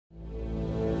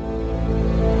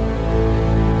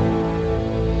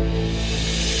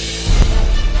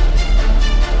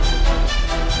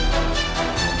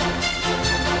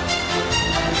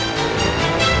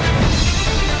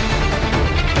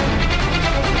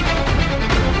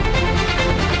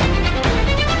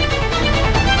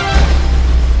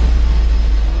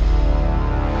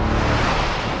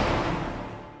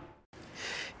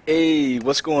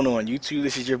What's going on YouTube?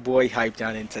 This is your boy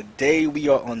HypeDoWn, and today we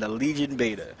are on the Legion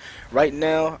beta. Right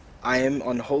now I am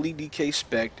Unholy Dk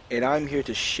Spec, and I'm here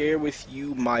to share with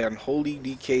you my Unholy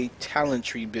Dk Talent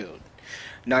Tree build.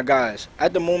 Now guys,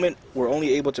 at the moment we're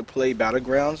only able to play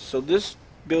Battlegrounds, so this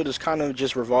build is kind of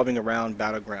just revolving around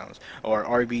Battlegrounds or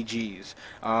RBGs.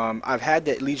 I've had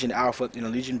that Legion Alpha in a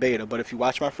Legion Beta, but if you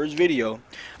watch my first video,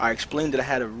 I explained that I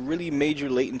had a really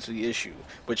major latency issue,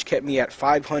 which kept me at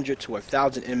 500 to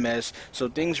 1000 ms, so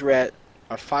things were at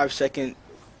a 5-second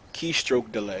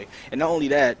keystroke delay. And not only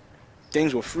that,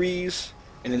 things will freeze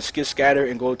and then skid scatter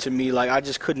and go to me like I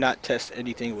just could not test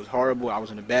anything. It was horrible. I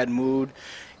was in a bad mood,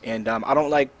 and I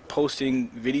don't like posting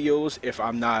videos if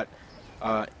I'm not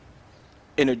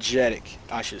energetic,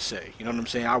 I should say. You know what I'm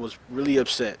saying? I was really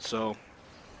upset. So,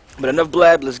 but enough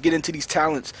blab. Let's get into these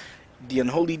talents. The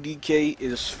Unholy DK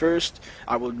is first.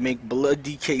 I would make Blood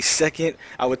DK second.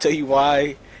 I will tell you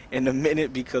why in a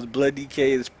minute, because Blood DK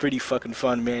is pretty fucking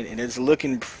fun, man, and it's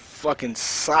looking fucking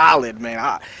solid,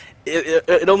 man.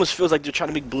 It almost feels like they're trying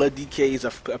to make Blood DK as a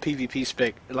PvP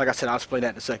spec. Like I said, I'll explain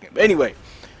that in a second. But anyway,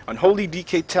 Unholy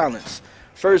DK talents.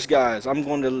 First, guys, I'm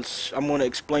going to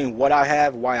explain what I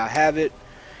have, why I have it,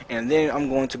 and then I'm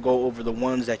going to go over the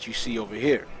ones that you see over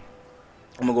here.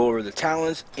 I'm going to go over the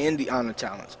talents and the honor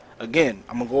talents. Again,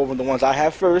 I'm going to go over the ones I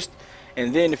have first,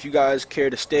 and then if you guys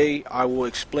care to stay, I will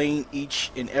explain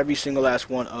each and every single last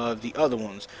one of the other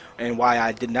ones and why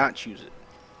I did not choose it.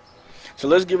 So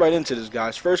let's get right into this,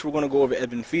 guys. First, we're going to go over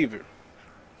Ebon Fever.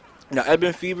 Now,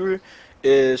 Ebon Fever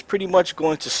is pretty much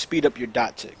going to speed up your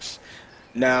dot ticks.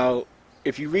 Now,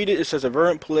 if you read it, it says a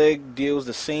Virulent Plague deals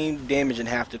the same damage in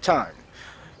half the time.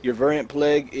 Your Virulent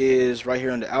Plague is right here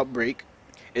on the Outbreak.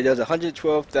 It does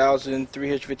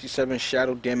 112,357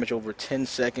 shadow damage over 10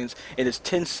 seconds. And it's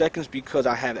 10 seconds because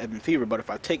I have Ebon Fever. But if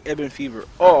I take Ebon Fever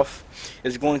off,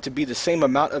 it's going to be the same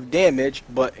amount of damage,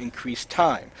 but increased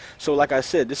time. So like I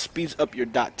said, this speeds up your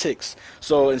dot ticks.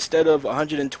 So instead of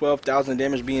 112,000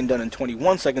 damage being done in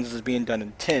 21 seconds, it's being done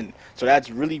in 10. So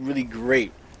that's really, really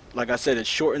great. Like I said, it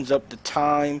shortens up the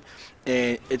time,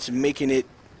 and it's making it,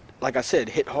 like I said,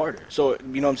 hit harder. So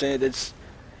you know what I'm saying? It's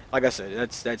like I said,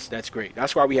 that's great.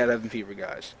 That's why we have Ebon Fever,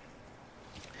 guys.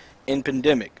 In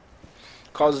Pandemic,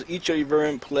 causes each of your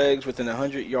Virulent Plagues within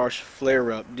 100 yards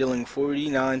flare up, dealing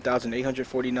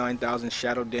 49,849,000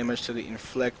 shadow damage to the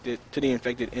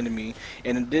infected enemy.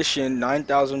 In addition,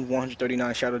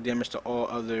 9,139 shadow damage to all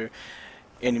other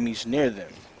enemies near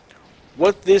them.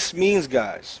 What this means,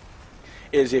 guys,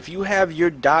 is if you have your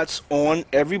dots on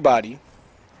everybody,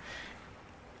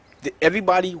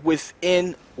 everybody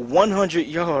within 100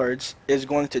 yards is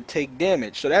going to take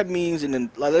damage. So that means,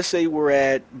 let's say we're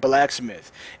at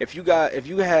Blacksmith. If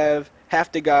you have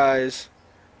half the guys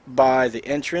by the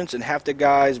entrance and half the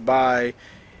guys by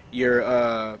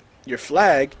your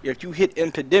flag, if you hit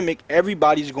Epidemic,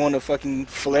 everybody's going to fucking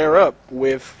flare up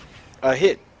with a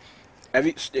hit.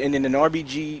 And in an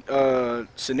RBG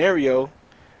scenario,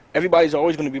 everybody's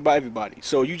always going to be by everybody.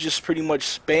 So you just pretty much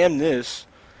spam this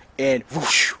and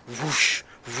whoosh, whoosh,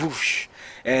 whoosh.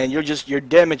 And your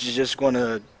damage is just going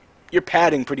to, you're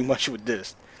padding pretty much with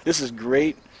this. This is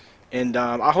great. And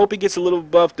I hope it gets a little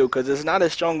buff though, because it's not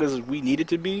as strong as we need it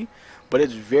to be, but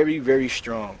it's very, very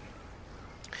strong.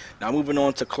 Now moving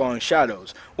on to Clawing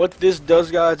Shadows. What this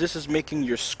does, guys, this is making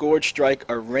your Scourge Strike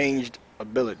a ranged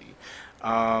ability.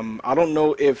 I don't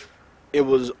know if it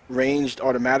was ranged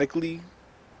automatically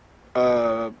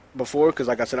before, because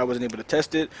like I said, I wasn't able to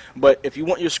test it. But if you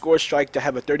want your Scourge Strike to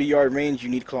have a 30-yard range, you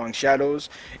need Clawing Shadows,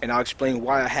 and I'll explain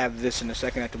why I have this in a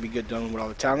second after we get done with all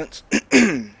the talents.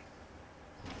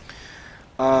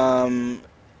 Wow,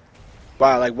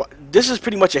 like this is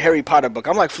pretty much a Harry Potter book.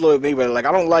 I'm like Floyd Mayweather. Like,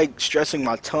 I don't like stressing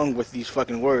my tongue with these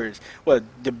fucking words. What?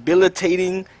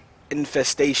 Debilitating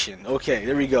Infestation. Okay,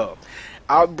 there we go.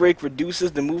 Outbreak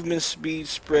reduces the movement speed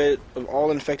spread of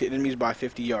all infected enemies by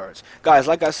 50 yards. Guys,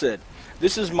 like I said,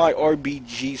 this is my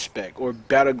RBG spec, or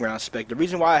Battleground spec. The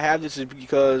reason why I have this is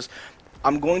because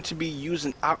I'm going to be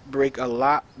using Outbreak a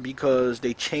lot, because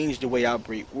they changed the way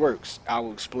Outbreak works. I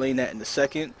will explain that in a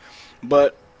second.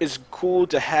 But it's cool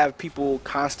to have people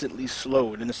constantly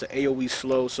slowed, and it's an AoE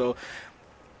slow. So,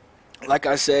 like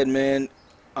I said, man,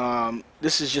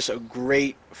 this is just a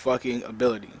great fucking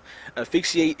ability.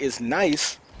 Asphyxiate is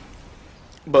nice,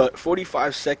 but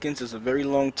 45 seconds is a very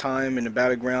long time in the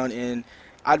Battleground, and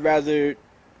I'd rather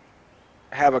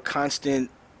have a constant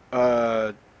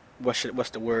what's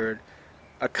the word,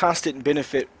 a constant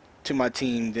benefit to my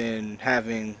team than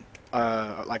having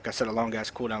like I said, a long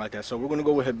ass cooldown like that. So we're gonna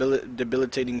go with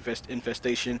debilitating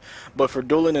infestation. But for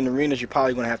dueling and arenas, you're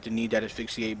probably gonna have to need that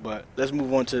asphyxiate. But let's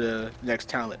move on to the next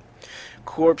talent,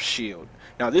 corpse shield.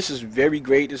 Now this is very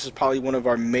great. This is probably one of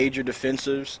our major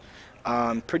defensives.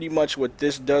 Pretty much what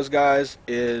this does, guys,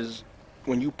 is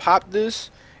when you pop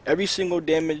this, every single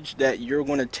damage that you're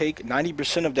going to take,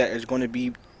 90% of that is going to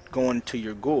be going to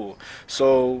your ghoul.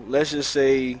 So let's just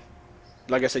say,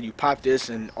 like I said, you pop this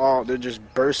and they're just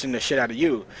bursting the shit out of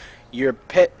you. Your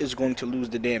pet is going to lose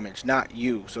the damage, not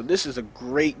you. So this is a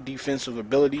great defensive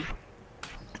ability.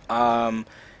 The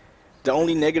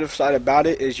only negative side about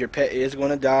it is your pet is going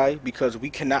to die because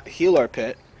we cannot heal our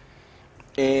pet.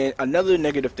 And another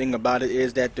negative thing about it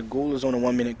is that the ghoul is on a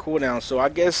 1-minute cooldown. So I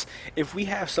guess if we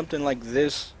have something like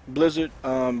this, Blizzard,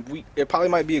 it probably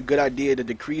might be a good idea to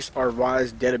decrease our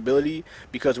rise dead ability,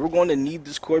 because we're going to need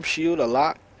this corpse shield a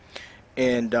lot.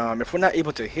 And if we're not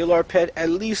able to heal our pet, at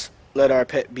least let our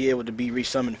pet be able to be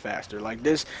resummoned faster. Like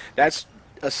this, that's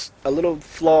a little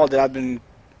flaw that I've been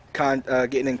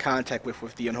getting in contact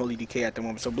with the Unholy Dk at the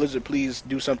moment. So Blizzard, please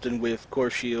do something with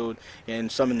corpse shield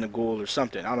and summon the ghoul or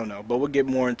something. I don't know, but we'll get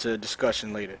more into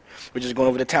discussion later. We're just going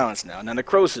over the talents now. Now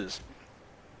necrosis,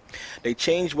 they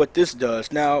changed what this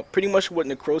does. Now pretty much what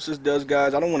necrosis does,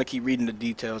 guys, I don't want to keep reading the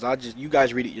details. You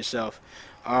guys read it yourself.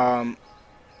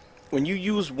 When you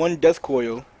use one death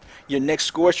coil, your next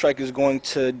score strike is going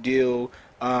to deal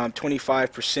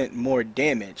 25% more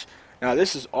damage. Now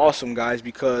this is awesome, guys,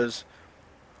 because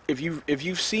if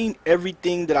you've seen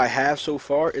everything that I have so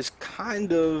far, it's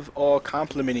kind of all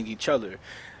complementing each other.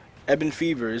 Ebon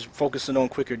Fever is focusing on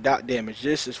quicker dot damage.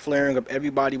 This is flaring up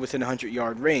everybody within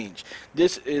 100-yard range.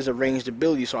 This is a ranged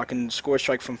ability, so I can score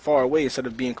strike from far away instead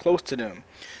of being close to them.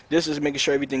 This is making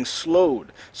sure everything's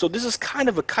slowed. So this is kind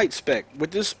of a kite spec.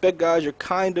 With this spec, guys, you're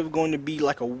kind of going to be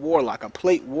like a warlock, a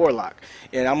plate warlock.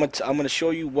 And I'm gonna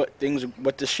show you what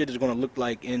this shit is going to look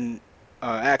like in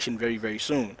action very, very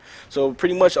soon. So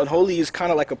pretty much Unholy is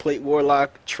kind of like a plate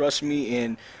warlock, trust me,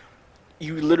 and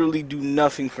you literally do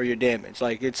nothing for your damage.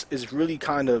 Like it's really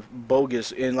kind of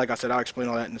bogus. And like I said, I'll explain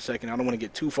all that in a second. I don't want to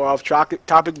get too far off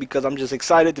topic because I'm just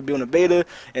excited to be on a beta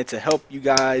and to help you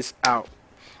guys out.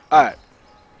 Alright,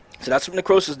 so that's what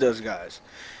necrosis does, guys.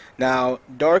 Now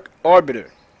Dark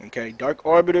Arbiter. Okay, Dark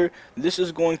Arbiter, this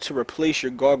is going to replace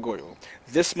your gargoyle.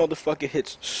 This motherfucker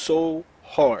hits so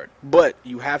hard, but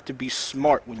you have to be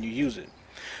smart when you use it.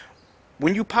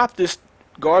 When you pop this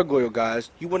gargoyle, guys,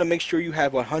 you want to make sure you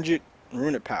have 100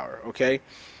 runic power, okay?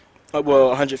 Well,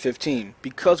 115,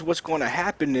 because what's going to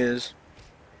happen is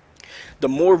the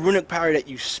more runic power that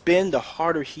you spend, the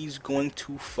harder he's going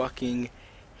to fucking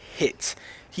hit.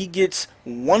 He gets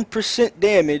 1%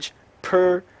 damage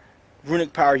per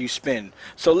runic power you spend.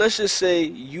 So let's just say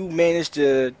you manage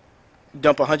to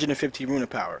dump 150 runic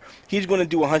power. He's going to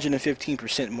do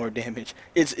 115% more damage.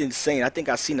 It's insane. I think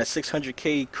I've seen a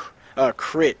 600k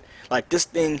crit. Like, this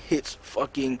thing hits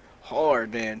fucking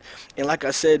hard, man. And like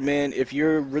I said, man, if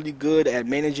you're really good at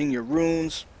managing your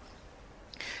runes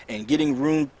and getting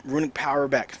runic power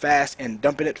back fast and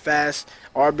dumping it fast,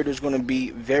 Arbiter's going to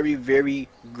be very, very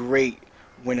great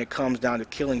when it comes down to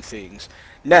killing things.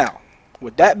 Now,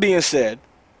 with that being said,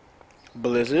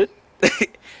 Blizzard,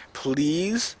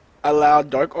 please allow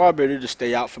Dark Arbiter to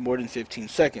stay out for more than 15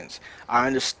 seconds. I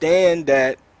understand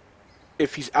that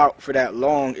if he's out for that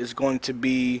long, it's going to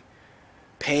be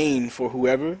pain for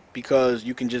whoever, because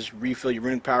you can just refill your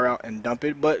runic power out and dump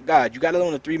it. But God, you got it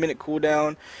on a 3-minute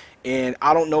cooldown, and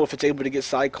I don't know if it's able to get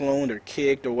cycloned or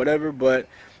kicked or whatever, but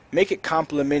make it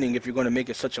complementing if you're going to make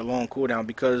it such a long cooldown,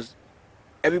 because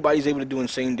everybody's able to do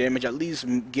insane damage. At least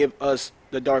give us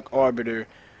the Dark Arbiter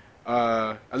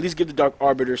the Dark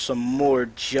Arbiter some more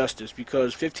justice,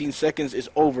 because 15 seconds is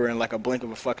over in like a blink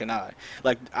of a fucking eye.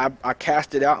 Like, I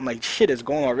cast it out, I'm like, shit, it's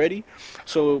gone already.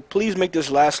 So please make this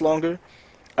last longer.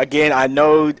 Again, I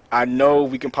know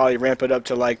we can probably ramp it up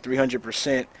to like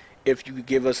 300% if you could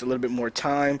give us a little bit more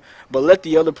time, but let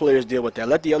the other players deal with that.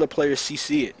 Let the other players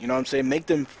CC it, you know what I'm saying? Make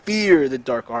them fear the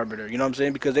Dark Arbiter, you know what I'm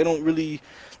saying? Because they don't really,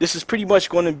 this is pretty much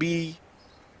going to be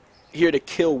here to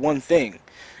kill one thing,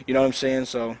 you know what I'm saying?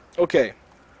 So, okay,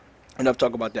 enough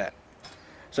talk about that.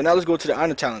 So now let's go to the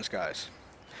honor talents, guys.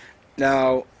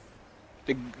 Now,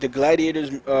 the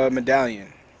Gladiator's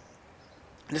medallion.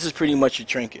 This is pretty much your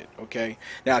trinket, okay?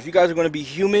 Now, if you guys are going to be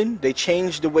human, they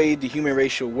changed the way the human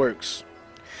ratio works.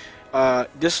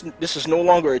 This is no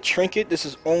longer a trinket. This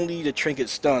is only the trinket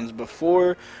stuns.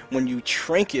 Before, when you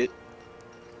trinket,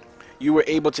 you were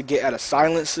able to get out of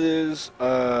silences,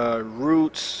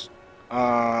 roots,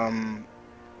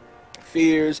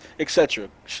 fears, etc.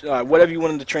 Whatever you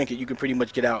wanted to trinket, you can pretty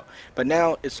much get out. But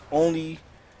now it's only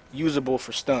usable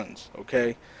for stuns.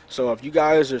 Okay, so if you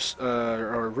guys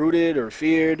are rooted or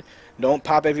feared, don't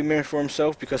pop every man for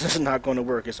himself, because this is not going to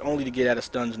work. It's only to get out of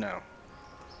stuns now.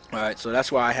 Alright, so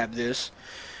that's why I have this.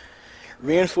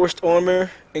 Reinforced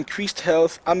armor, increased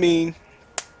health. I mean,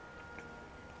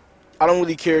 I don't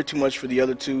really care too much for the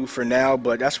other two for now,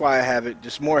 but that's why I have it.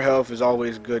 Just more health is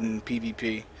always good in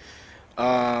PvP.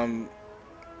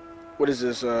 What is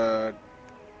this?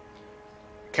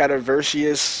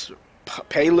 Cadaversius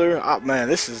Paler. Oh man,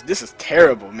 this is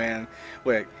terrible, man.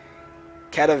 Wait,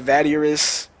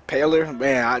 Cadavadiurus Paler.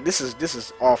 Man, this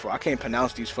is awful. I can't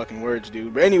pronounce these fucking words,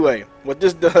 dude. But anyway, what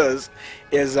this does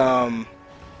is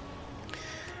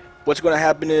what's gonna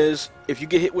happen is if you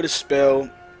get hit with a spell,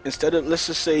 instead of, let's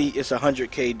just say it's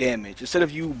 100k damage, instead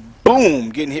of you boom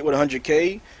getting hit with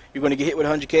 100k, you're going to get hit with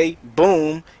 100k,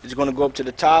 boom, it's going to go up to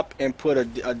the top and put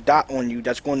a dot on you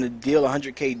that's going to deal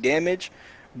 100k damage,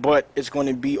 but it's going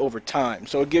to be over time.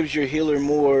 So it gives your healer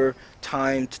more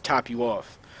time to top you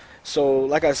off. So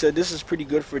like I said, this is pretty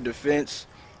good for defense.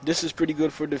 This is pretty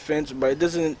good for defense, but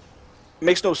it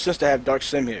makes no sense to have Dark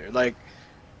Sim here. Like,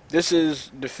 this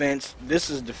is defense,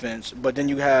 but then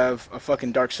you have a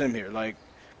fucking Dark Sim here. Like,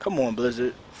 come on,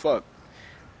 Blizzard. Fuck.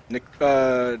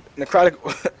 Necrotic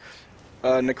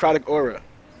necrotic aura.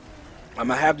 I'm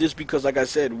gonna have this because, like I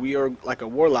said, we are like a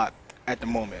warlock at the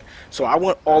moment. So I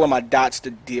want all of my dots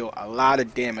to deal a lot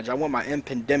of damage. I want my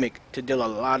pandemic to deal a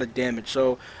lot of damage.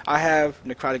 So I have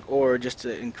necrotic aura just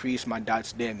to increase my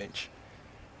dots damage.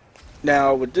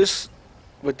 Now with this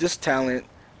talent,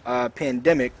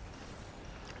 pandemic,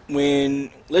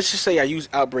 when, let's just say I use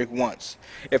outbreak once,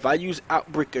 if I use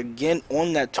outbreak again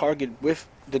on that target with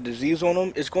the disease on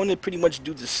them, it's going to pretty much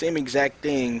do the same exact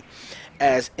thing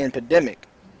as epidemic.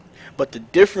 But the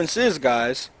difference is,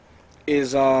 guys,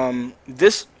 is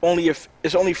this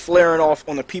it's only flaring off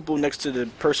on the people next to the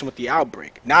person with the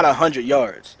outbreak, not 100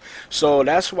 yards. So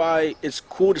that's why it's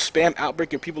cool to spam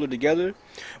outbreak if people are together.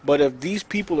 But if these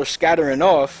people are scattering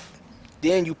off,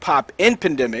 then you pop in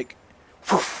pandemic,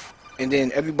 and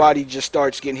then everybody just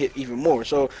starts getting hit even more.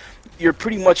 So you're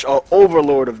pretty much an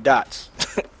overlord of dots.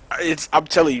 I'm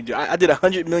telling you, I did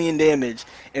 100 million damage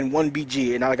in one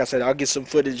BG, and like I said, I'll get some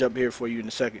footage up here for you in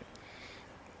a second.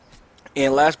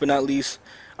 And last but not least,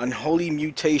 Unholy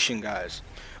Mutation, guys.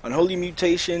 Unholy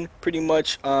Mutation, pretty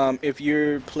much, if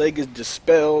your plague is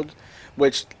dispelled,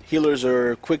 which healers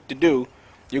are quick to do,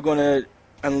 you're going to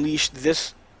unleash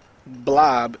this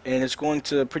blob, and it's going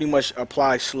to pretty much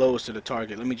apply slows to the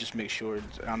target. Let me just make sure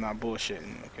I'm not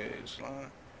bullshitting. Okay,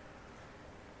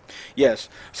 yes,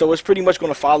 so it's pretty much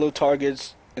going to follow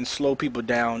targets and slow people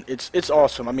down. It's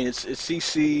awesome. I mean, it's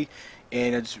CC,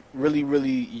 and it's really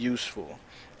useful.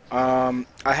 I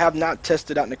have not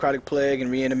tested out Necrotic Plague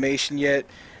and Reanimation yet,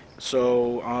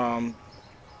 so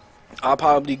I'll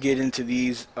probably get into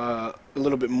these a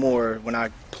little bit more when I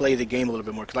play the game a little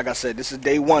bit more. Because like I said, this is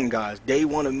day one, guys. Day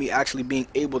one of me actually being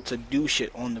able to do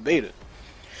shit on the beta.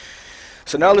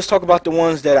 So now let's talk about the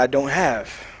ones that I don't have,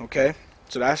 okay?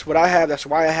 So that's what I have. That's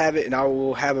why I have it, and I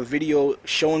will have a video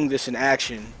showing this in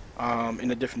action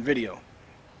in a different video.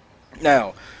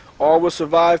 Now, All Will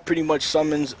Survive pretty much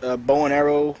summons a bow and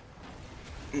arrow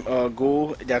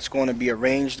ghoul that's going to be a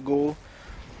ranged ghoul.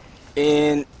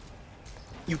 And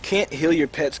you can't heal your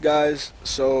pets, guys,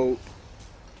 so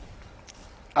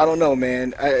I don't know,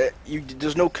 man.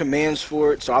 There's no commands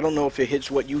for it, so I don't know if it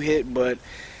hits what you hit, but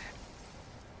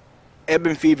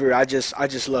Ebon Fever, I just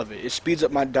love it. It speeds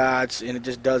up my dots and it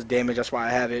just does damage. That's why I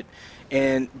have it.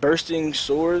 And Bursting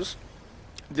Sores,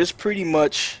 this pretty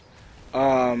much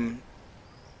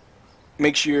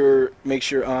makes your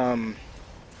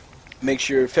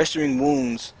Festering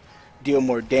Wounds deal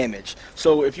more damage.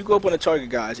 So if you go up on a target,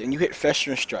 guys, and you hit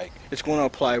Festering Strike, it's going to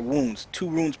apply wounds, 2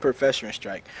 wounds per Festering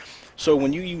Strike. So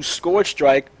when you use Scourge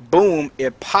Strike, boom,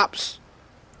 it pops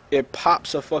a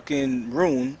fucking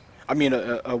rune, I mean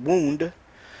a wound,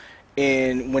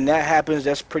 and when that happens,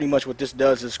 that's pretty much what this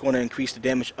does. It's going to increase the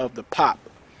damage of the pop.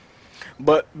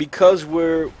 But because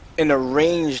we're in a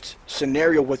ranged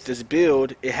scenario with this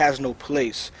build, it has no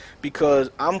place,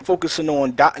 because I'm focusing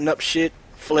on dotting up shit,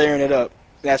 flaring it up.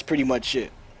 That's pretty much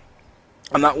it.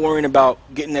 I'm not worrying about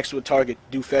getting next to a target,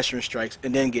 do Festering Strikes,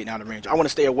 and then getting out of range. I want to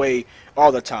stay away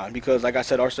all the time because, like I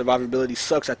said, our survivability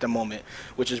sucks at the moment,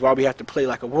 which is why we have to play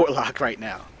like a warlock right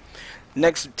now.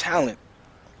 Next talent.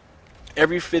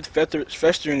 Every 5th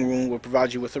Festering Rune will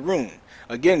provide you with a rune.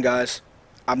 Again, guys,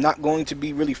 I'm not going to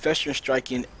be really Festering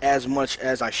Striking as much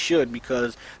as I should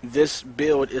because this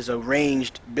build is a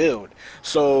ranged build.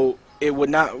 So it would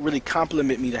not really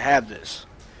complement me to have this.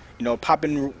 You know,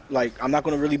 I'm not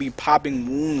going to really be popping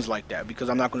wounds like that because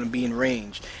I'm not going to be in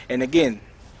range. And again,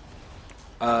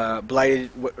 blighted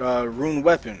rune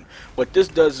weapon. What this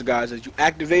does, guys, is you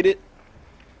activate it,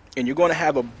 and you're going to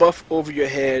have a buff over your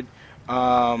head.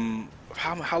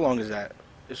 How long is that?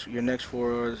 It's your next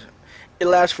 4 hours. It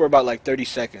lasts for about like 30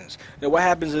 seconds. Now what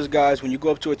happens is, guys, when you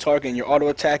go up to a target and you're auto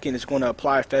attacking, it's going to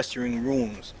apply festering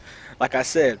runes. Like I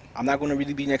said, I'm not going to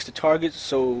really be next to targets,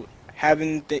 so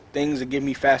having things that give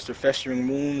me faster festering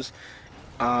wounds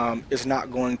is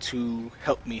not going to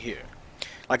help me here.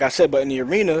 Like I said, but in the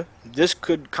arena, this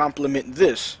could complement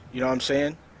this. You know what I'm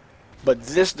saying? But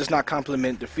this does not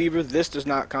complement the fever. This does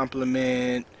not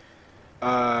complement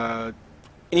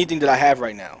anything that I have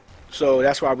right now. So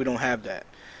that's why we don't have that.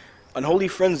 Unholy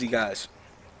Frenzy, guys.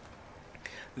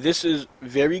 This is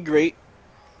very great.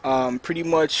 Pretty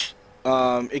much,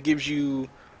 it gives you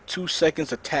 2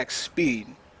 seconds attack speed.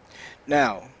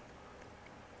 Now,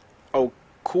 a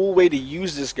cool way to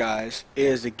use this, guys,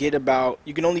 is to get about,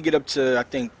 you can only get up to, I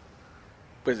think,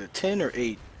 what is it, 10 or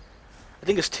 8? I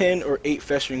think it's 10 or 8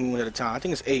 festering wounds at a time. I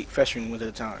think it's 8 festering wounds at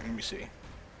a time. Let me see.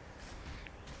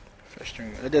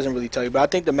 Festering, it doesn't really tell you, but I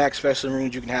think the max festering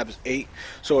wounds you can have is 8.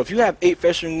 So if you have 8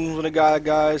 festering wounds on a guy,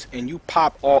 guys, and you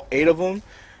pop all 8 of them,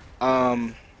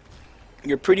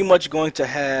 you're pretty much going to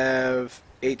have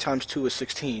 8 times 2 is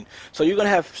 16. So you're going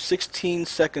to have 16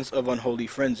 seconds of Unholy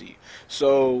Frenzy.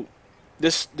 So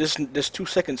this 2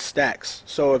 seconds stacks.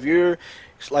 So if you're,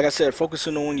 like I said,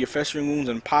 focusing on your festering wounds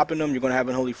and popping them, you're going to have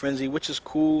Unholy Frenzy, which is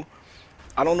cool.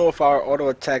 I don't know if our auto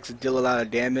attacks deal a lot of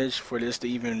damage for this to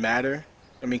even matter.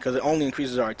 I mean, because it only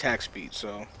increases our attack speed.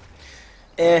 So,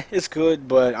 it's good.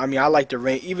 But, I mean, I like the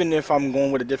range. Even if I'm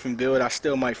going with a different build, I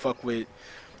still might fuck with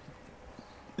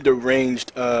the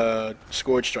ranged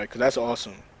Scourge Strike, because that's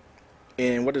awesome.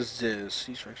 And what is this?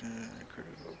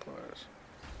 Critical applies.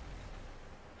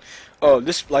 Oh,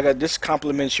 this this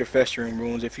complements your festering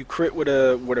runes. If you crit with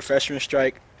a festering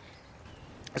strike,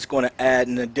 it's going to add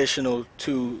an additional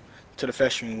 2 to the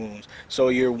festering wounds. So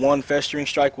your 1 festering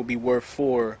strike will be worth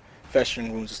 4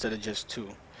 festering wounds instead of just 2.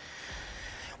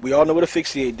 We all know what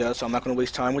Asphyxiate does, so I'm not going to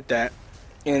waste time with that.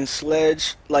 And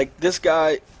Sledge, like, this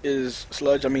guy is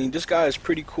Sludge. I mean, this guy is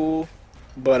pretty cool,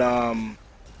 but out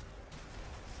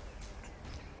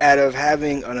of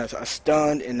having a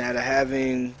stun and out of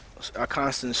having a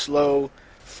constant slow,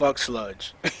 fuck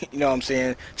Sludge. You know what I'm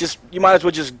saying? Just, you might as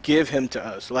well just give him to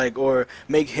us, like, or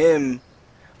make him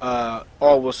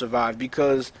all will survive,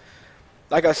 because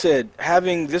like I said,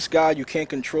 having this guy you can't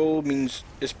control means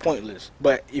it's pointless.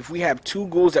 But if we have 2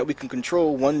 ghouls that we can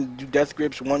control, one do death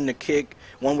grips, one to kick,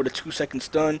 one with a 2-second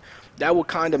stun, that will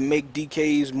kind of make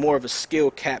DKs more of a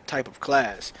skill cap type of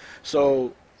class.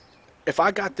 So if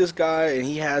I got this guy and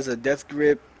he has a death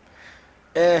grip,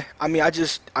 I mean,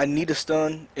 I need a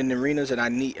stun in the arenas, and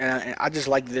I just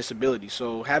like this ability.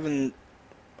 So having,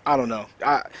 I don't know,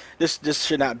 this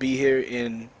should not be here,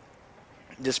 and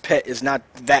this pet is not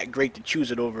that great to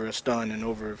choose it over a stun and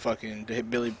over fucking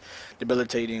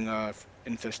debilitating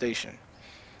infestation.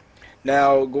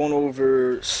 Now, going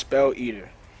over Spell Eater.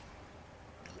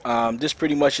 This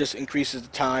pretty much just increases the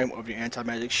time of your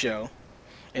anti-magic shell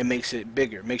and makes it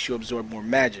bigger, makes you absorb more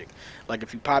magic. Like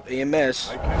if you pop AMS,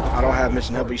 I don't have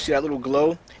missing health, but you see that little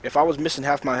glow? If I was missing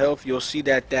half my health, you'll see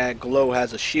that that glow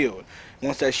has a shield.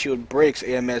 Once that shield breaks,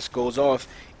 AMS goes off,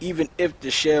 even if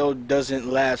the shell doesn't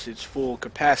last its full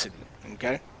capacity,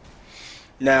 okay?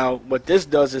 Now, what this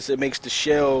does is it makes the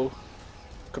shell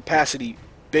capacity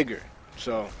bigger.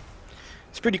 So,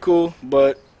 it's pretty cool,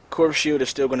 but Corpse Shield is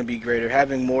still going to be greater.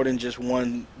 Having more than just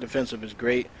 1 defensive is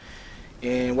great.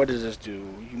 And what does this do?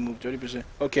 You move 30%.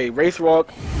 Okay, Wraith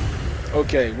Walk.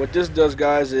 Okay, what this does,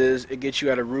 guys, is it gets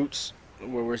you out of roots.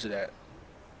 Where's it at?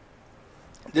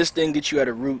 This thing gets you out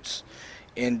of roots,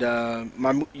 and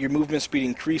your movement speed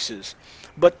increases.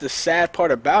 But the sad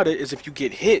part about it is if you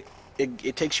get hit,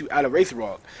 it takes you out of Wraith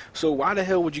Walk. So why the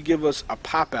hell would you give us a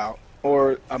pop out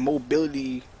or a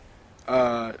mobility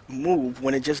move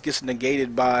when it just gets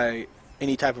negated by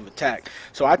any type of attack?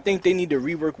 So I think they need to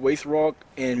rework Wraith Walk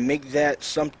and make that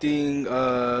something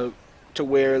to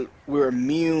where we're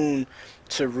immune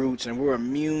to roots and we're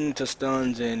immune to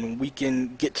stuns and we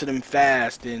can get to them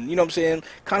fast, and you know what I'm saying,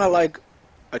 kind of like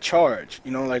a charge,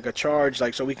 you know, like a charge,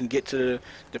 like so we can get to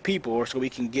the people or so we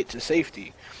can get to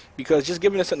safety. Because just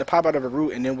giving us something to pop out of a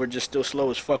root and then we're just still slow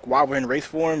as fuck while we're in Wraith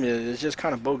form is just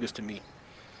kind of bogus to me.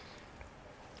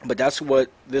 But that's what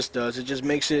this does. It just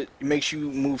makes you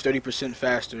move 30%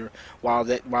 faster while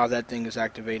that thing is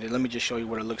activated. Let me just show you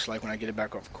what it looks like when I get it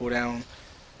back off cooldown.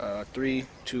 3,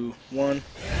 2, 1.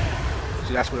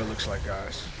 See, that's what it looks like,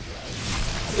 guys.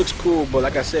 It looks cool, but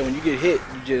like I said, when you get hit,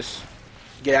 you just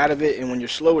get out of it, and when you're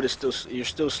slow, you're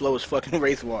still slow as fucking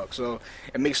Wraith Walk. So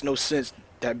it makes no sense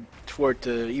for it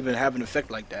to even have an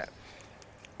effect like that.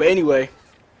 But anyway,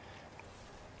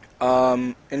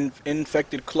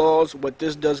 infected claws. What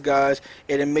this does, guys,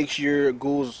 it makes your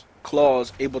ghoul's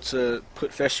claws able to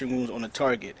put festering wounds on the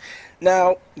target.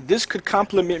 Now, this could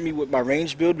complement me with my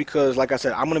range build because, like I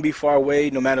said, I'm going to be far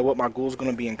away no matter what my ghoul's going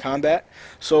to be in combat.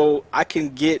 So I can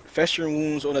get festering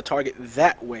wounds on the target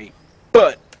that way.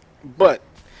 But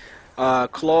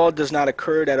claw does not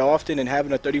occur that often, and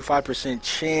having a 35%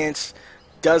 chance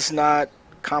does not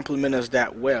complement us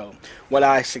that well. What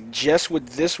I suggest with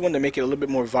this one to make it a little bit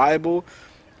more viable,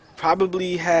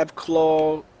 probably have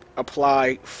claw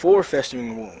apply 4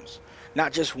 festering wounds,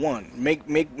 not just one. Make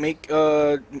it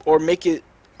a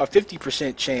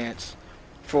 50% chance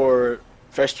for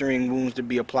festering wounds to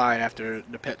be applied after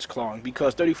the pet's clawing,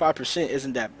 because 35%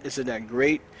 isn't that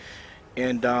great.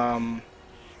 And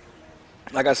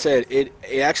like I said, it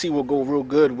actually will go real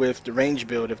good with the range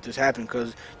build if this happens,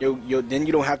 because then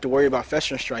you don't have to worry about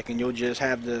festering strike, and you'll just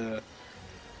have the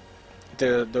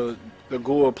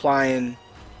ghoul applying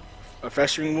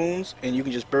festering wounds, and you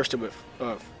can just burst it with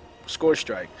score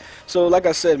strike. So like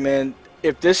I said, man,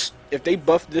 if they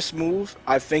buff this move,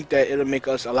 I think that it'll make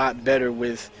us a lot better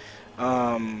with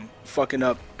fucking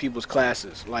up people's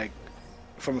classes, like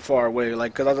from far away.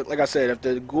 Like, cause like I said, if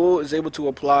the ghoul is able to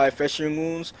apply festering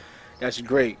wounds, that's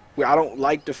great. I don't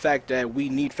like the fact that we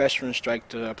need festering strike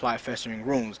to apply festering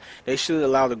wounds. They should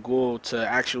allow the ghoul to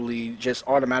actually just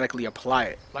automatically apply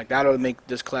it. Like, that'll make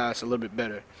this class a little bit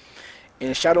better.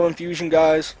 In Shadow Infusion,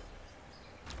 guys,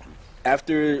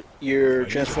 after your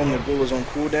transforming the ghoul is on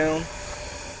cooldown,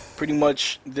 pretty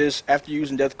much this, after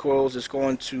using death coils, it's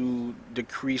going to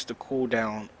decrease the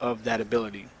cooldown of that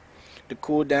ability. The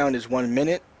cooldown is 1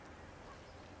 minute,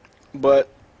 but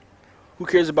who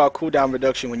cares about cooldown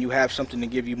reduction when you have something to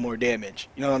give you more damage?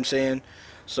 You know what I'm saying?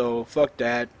 So fuck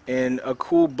that. And a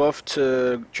cool buff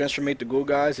to transformate the ghoul,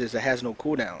 guys, is it has no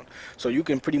cooldown. So you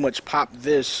can pretty much pop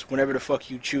this whenever the fuck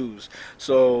you choose.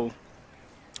 So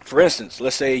for instance,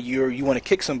 let's say you want to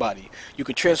kick somebody, you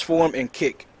can transform and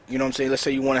kick. You know what I'm saying? Let's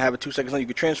say you want to have a 2 second stun, you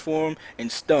can transform and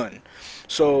stun.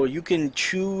 So you can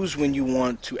choose when you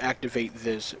want to activate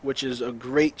this, which is a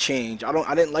great change.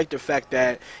 I didn't like the fact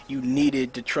that you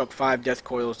needed to truck 5 death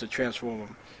coils to transform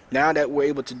them. Now that we're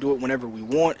able to do it whenever we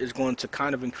want, it's going to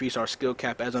kind of increase our skill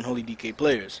cap as Unholy DK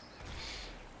players.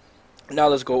 Now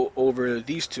let's go over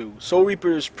these two. Soul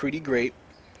Reaper is pretty great.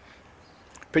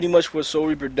 Pretty much what Soul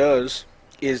Reaper does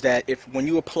is that when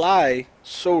you apply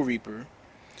Soul Reaper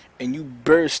and you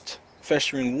burst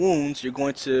festering wounds, you're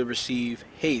going to receive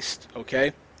haste.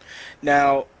 Okay,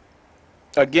 now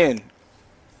again,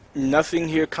 nothing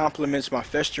here complements my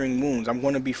festering wounds. I'm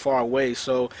going to be far away,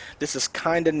 so this is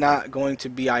kind of not going to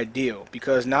be ideal,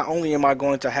 because not only am I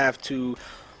going to have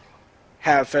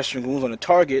festering wounds on the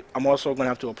target, I'm also going to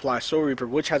have to apply Soul Reaper,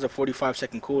 which has a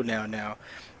 45-second cooldown now,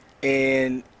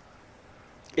 and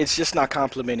it's just not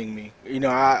complimenting me. You know,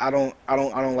 I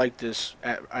don't like this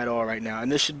at all right now.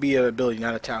 And this should be an ability,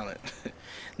 not a talent.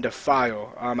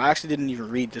 Defile. I actually didn't even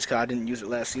read this because I didn't use it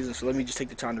last season. So let me just take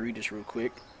the time to read this real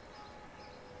quick.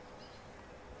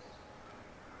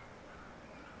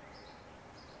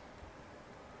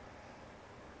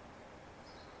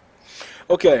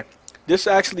 Okay, this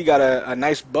actually got a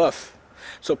nice buff.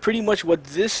 So pretty much what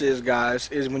this is, guys,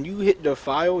 is when you hit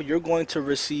Defile, you're going to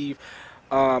receive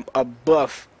a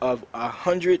buff of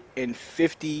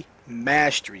 150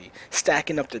 mastery,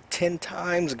 stacking up to 10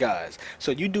 times, guys.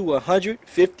 So you do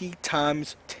 150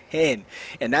 times 10,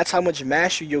 and that's how much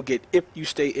mastery you'll get if you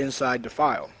stay inside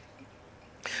Defile.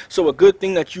 So a good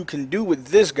thing that you can do with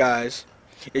this, guys,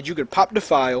 is you can pop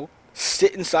Defile,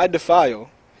 sit inside Defile,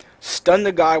 stun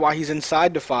the guy while he's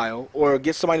inside Defile, or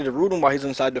get somebody to root him while he's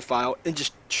inside Defile, and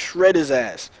just shred his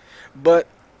ass. But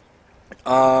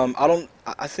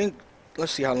I think,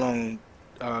 let's see how long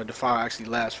Defile actually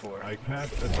lasts for.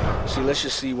 See, let's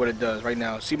just see what it does right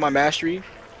now. See my mastery?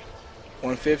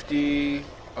 150.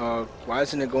 Why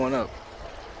isn't it going up?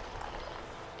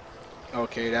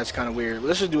 Okay, that's kind of weird.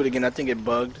 Let's just do it again. I think it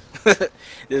bugged.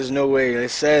 There's no way. It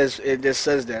just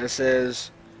says that. It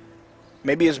says,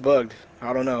 maybe it's bugged.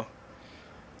 I don't know.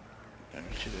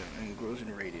 And grows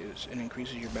in radius and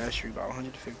increases your mastery by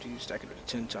 150, stacking it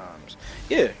to 10 times.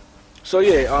 Yeah. So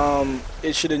yeah,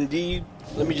 it should indeed.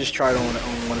 Let me just try it on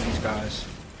one of these guys.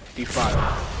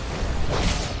 Defile.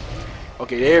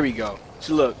 Okay, there we go.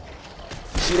 So look,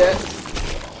 see that?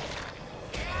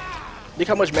 Look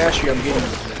how much mastery I'm getting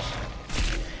with this.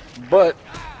 But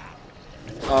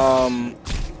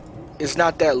it's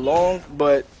not that long,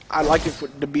 but I like it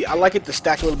I like it to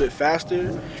stack a little bit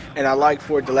faster, and I like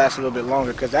for it to last a little bit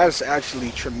longer, because that's actually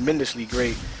tremendously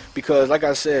great. Because like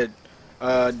I said,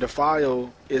 the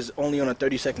file is only on a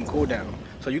 30-second cooldown.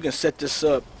 So you can set this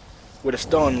up with a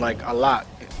stun like a lot.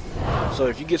 So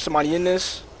if you get somebody in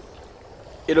this,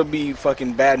 it'll be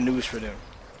fucking bad news for them.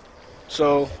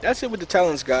 So that's it with the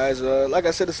talents, guys. Like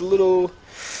I said, it's a little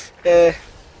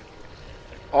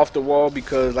off the wall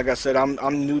because, like I said,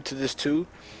 I'm new to this too.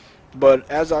 But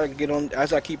as I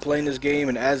keep playing this game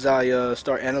and as I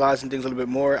start analyzing things a little bit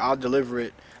more, I'll deliver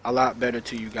it a lot better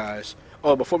to you guys.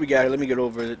 Oh, before we get it, let me get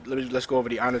over it. Let's go over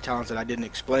the honor talents that I didn't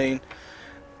explain.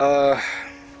 Let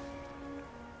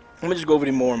me just go over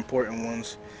the more important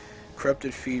ones.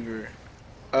 Corrupted fever.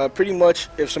 Pretty much,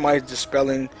 if somebody's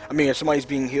dispelling, if somebody's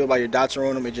being healed by your dots are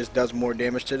on them, it just does more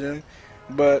damage to them.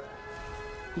 But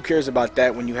who cares about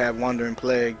that when you have Wandering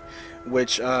Plague,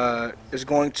 which is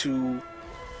going to,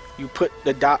 you put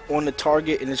the dot on the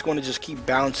target and it's going to just keep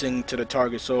bouncing to the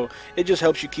target. So it just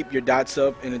helps you keep your dots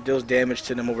up and it deals damage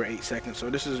to them over 8 seconds. So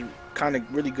this is kind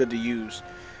of really good to use.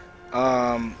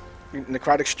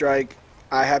 Necrotic Strike,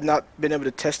 I have not been able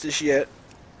to test this yet.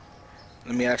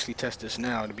 Let me actually test this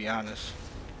now, to be honest.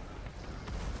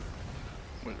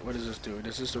 What does this do?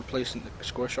 Does this replace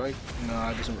Score Strike? No,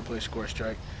 it doesn't replace Score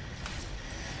Strike.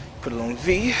 Put it on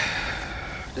V.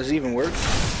 Does it even work?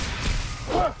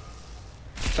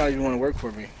 It's not even want to work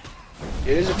for me.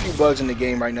 Yeah, there's a few bugs in the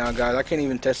game right now, guys. I can't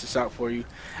even test this out for you.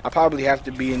 I probably have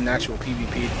to be in actual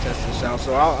PvP to test this out.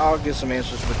 So I'll get some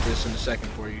answers with this in a second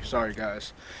for you. Sorry,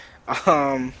 guys.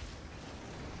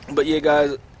 But yeah,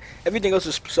 guys. Everything else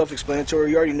is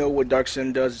self-explanatory. You already know what Dark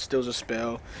Sim does. It steals a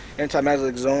spell.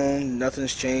 Anti-magic zone,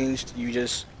 nothing's changed. You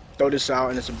just throw this out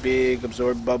and it's a big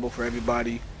absorb bubble for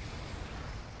everybody.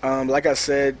 Like I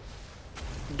said,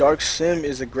 Dark Sim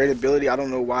is a great ability. I don't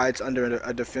know why it's under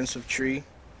a defensive tree.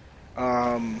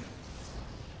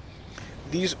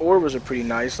 These auras are pretty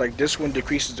nice. Like this one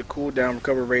decreases the cooldown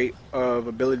recover rate of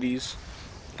abilities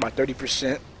by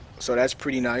 30%. So that's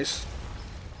pretty nice.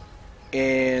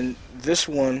 And this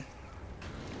one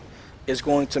is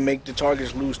going to make the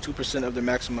targets lose 2% of their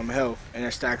maximum health, and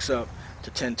it stacks up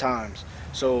to 10 times.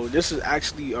 So this is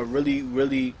actually a really,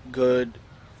 really good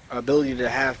ability to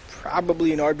have,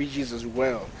 probably in RPGs as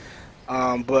well.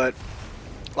 But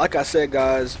like I said,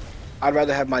 guys, I'd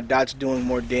rather have my dots doing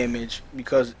more damage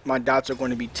because my dots are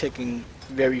going to be ticking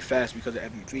very fast because of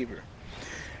Atm Fever.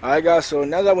 Alright, guys, so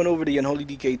now that I went over the Unholy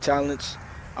Dk talents,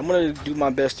 I'm going to do my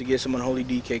best to get some Unholy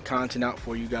Dk content out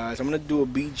for you guys. I'm going to do a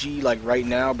BG like right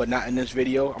now, but not in this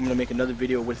video. I'm going to make another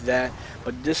video with that.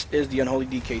 But this is the Unholy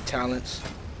Dk talents.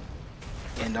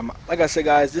 And like I said,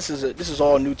 guys, this is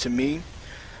all new to me.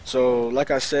 So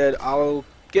like I said, I'll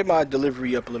get my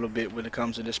delivery up a little bit when it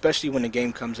comes to this, especially when the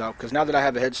game comes out. Because now that I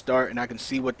have a head start and I can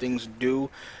see what things do,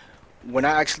 when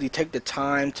I actually take the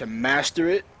time to master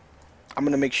it, I'm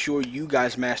going to make sure you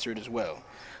guys master it as well.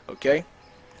 Okay?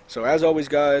 So as always,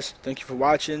 guys, thank you for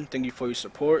watching. Thank you for your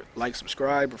support. Like,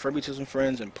 subscribe, refer me to some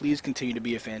friends, and please continue to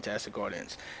be a fantastic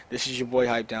audience. This is your boy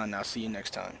HypeDoWn, and I'll see you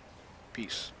next time.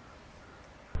 Peace.